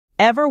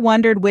Ever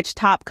wondered which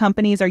top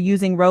companies are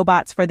using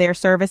robots for their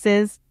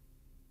services?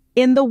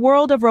 In the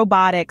world of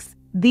robotics,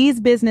 these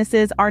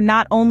businesses are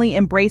not only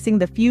embracing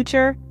the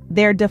future,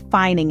 they're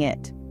defining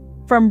it.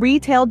 From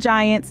retail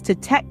giants to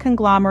tech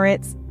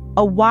conglomerates,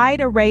 a wide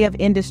array of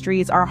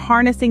industries are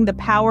harnessing the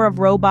power of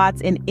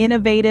robots in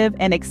innovative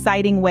and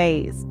exciting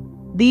ways.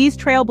 These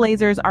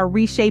trailblazers are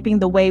reshaping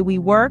the way we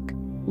work,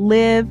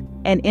 live,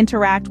 and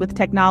interact with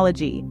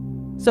technology.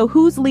 So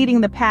who's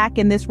leading the pack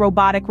in this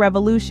robotic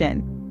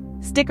revolution?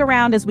 Stick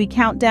around as we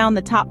count down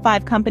the top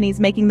 5 companies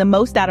making the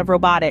most out of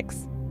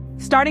robotics.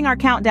 Starting our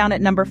countdown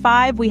at number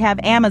 5, we have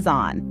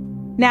Amazon.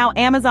 Now,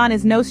 Amazon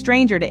is no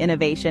stranger to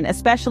innovation,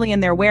 especially in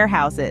their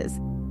warehouses.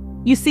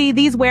 You see,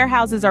 these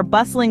warehouses are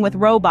bustling with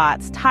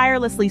robots,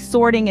 tirelessly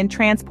sorting and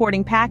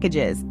transporting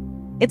packages.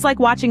 It's like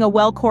watching a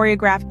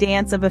well-choreographed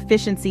dance of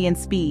efficiency and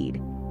speed.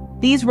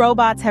 These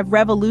robots have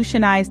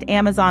revolutionized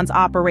Amazon's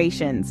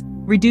operations,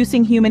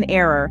 reducing human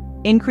error,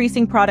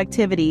 increasing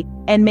productivity,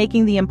 and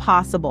making the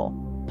impossible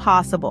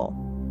possible.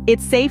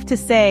 It's safe to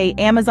say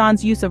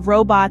Amazon's use of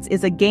robots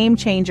is a game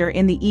changer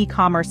in the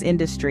e-commerce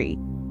industry.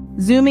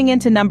 Zooming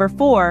into number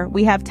 4,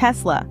 we have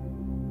Tesla.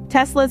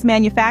 Tesla's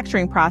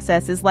manufacturing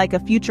process is like a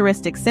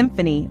futuristic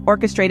symphony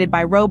orchestrated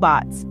by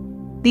robots.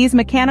 These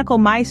mechanical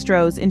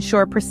maestros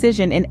ensure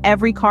precision in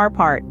every car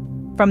part,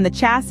 from the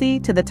chassis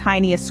to the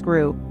tiniest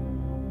screw.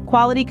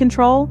 Quality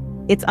control?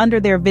 It's under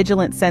their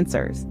vigilant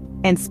sensors.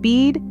 And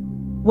speed?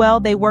 Well,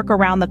 they work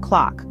around the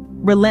clock,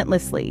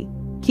 relentlessly,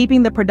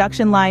 keeping the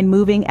production line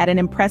moving at an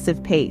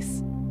impressive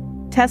pace.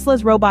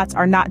 Tesla's robots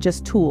are not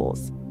just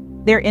tools.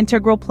 They're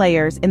integral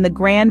players in the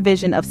grand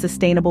vision of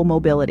sustainable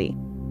mobility.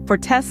 For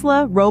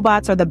Tesla,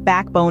 robots are the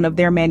backbone of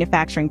their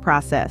manufacturing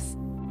process.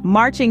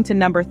 Marching to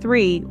number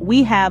 3,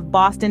 we have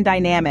Boston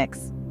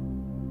Dynamics.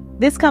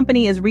 This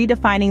company is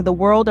redefining the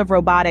world of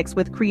robotics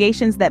with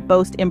creations that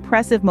boast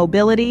impressive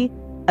mobility,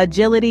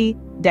 agility,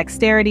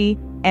 dexterity,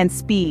 and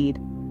speed.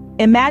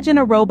 Imagine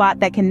a robot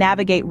that can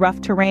navigate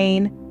rough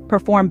terrain,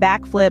 perform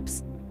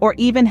backflips, or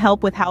even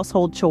help with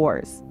household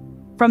chores.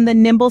 From the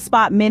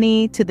NimbleSpot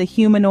Mini to the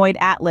humanoid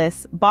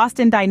Atlas,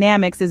 Boston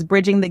Dynamics is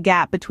bridging the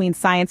gap between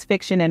science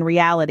fiction and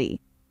reality.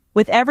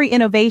 With every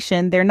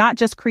innovation, they're not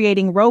just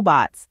creating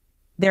robots,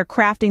 they're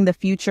crafting the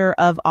future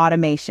of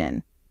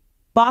automation.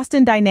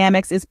 Boston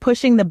Dynamics is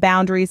pushing the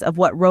boundaries of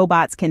what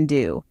robots can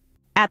do.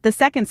 At the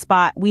second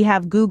spot, we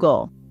have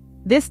Google.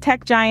 This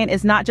tech giant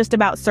is not just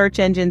about search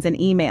engines and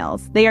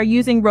emails. They are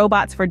using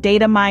robots for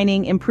data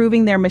mining,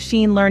 improving their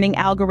machine learning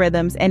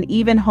algorithms, and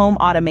even home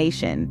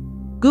automation.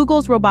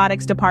 Google's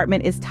robotics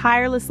department is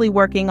tirelessly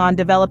working on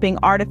developing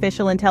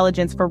artificial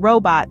intelligence for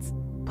robots,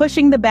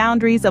 pushing the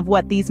boundaries of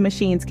what these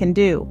machines can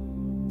do.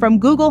 From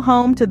Google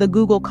Home to the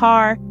Google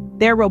Car,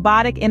 their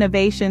robotic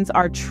innovations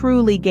are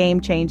truly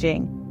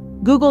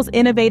game-changing. Google's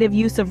innovative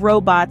use of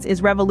robots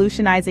is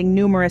revolutionizing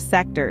numerous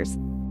sectors.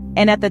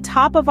 And at the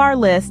top of our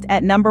list,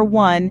 at number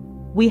 1,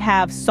 we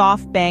have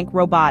SoftBank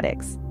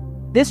Robotics.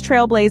 This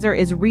trailblazer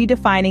is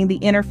redefining the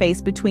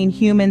interface between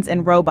humans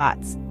and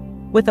robots.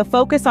 With a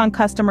focus on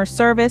customer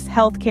service,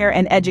 healthcare,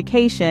 and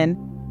education,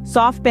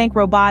 SoftBank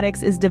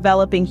Robotics is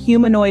developing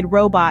humanoid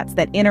robots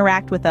that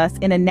interact with us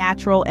in a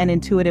natural and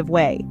intuitive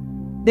way.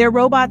 Their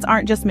robots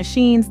aren't just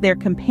machines, they're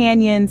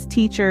companions,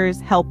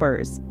 teachers,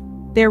 helpers.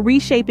 They're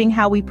reshaping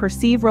how we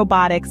perceive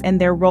robotics and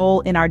their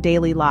role in our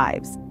daily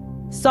lives.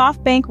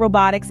 SoftBank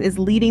Robotics is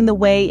leading the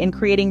way in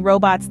creating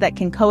robots that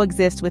can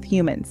coexist with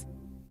humans.